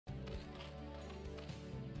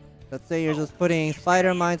Let's say you're just putting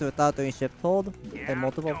spider mines without doing shift hold like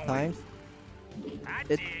multiple times.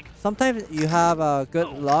 Sometimes you have good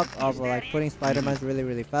luck of like putting spider mines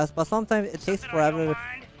really fast, but sometimes it takes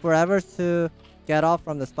forever to get off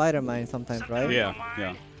from the spider mine sometimes, right? Yeah,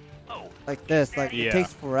 yeah. Like this, like it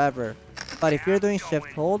takes forever. But if you're doing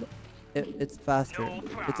shift hold, it's faster.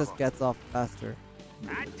 It just gets off faster.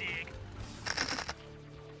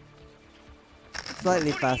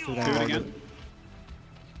 Slightly faster than Do it holding. again.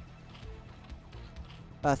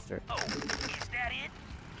 Faster.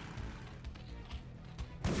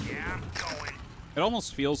 It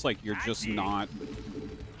almost feels like you're just not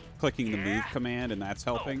clicking the move command and that's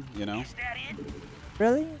helping, you know?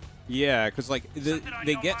 Really? Yeah, because like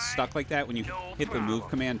they get stuck like that when you hit the move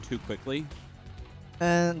command too quickly.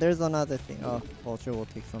 And there's another thing. Oh, Vulture will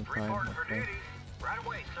take some time. Okay.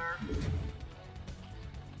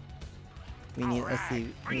 We need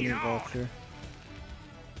we need Vulture.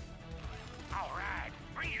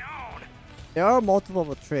 There are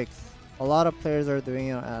multiple tricks. A lot of players are doing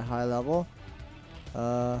it at high level.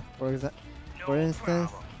 For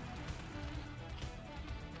instance,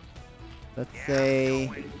 let's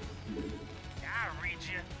say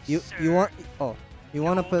you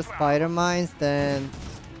want to put spider mines, then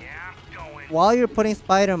while you're putting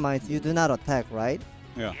spider mines, you do not attack, right?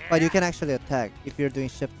 Yeah. But you can actually attack if you're doing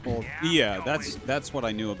shift hold. Yeah, that's what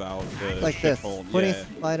I knew about the Like shift this, hold. putting Yeah.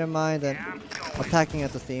 spider mines and attacking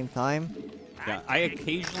at the same time. Yeah, I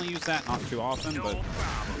occasionally use that, not too often, but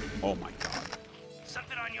oh my god.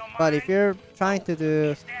 But if you're trying to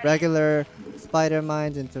do regular spider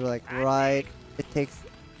mines into like right,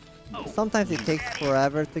 sometimes it takes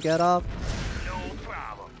forever to get off.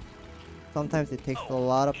 Sometimes it takes a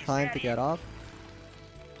lot of time to get off.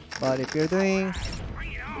 But if you're doing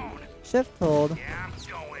shift hold,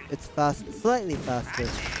 it's slightly faster.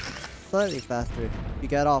 You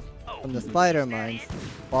get off from the spider mines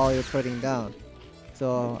while you're putting down.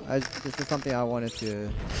 So this is something I wanted to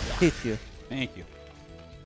teach you. Thank you.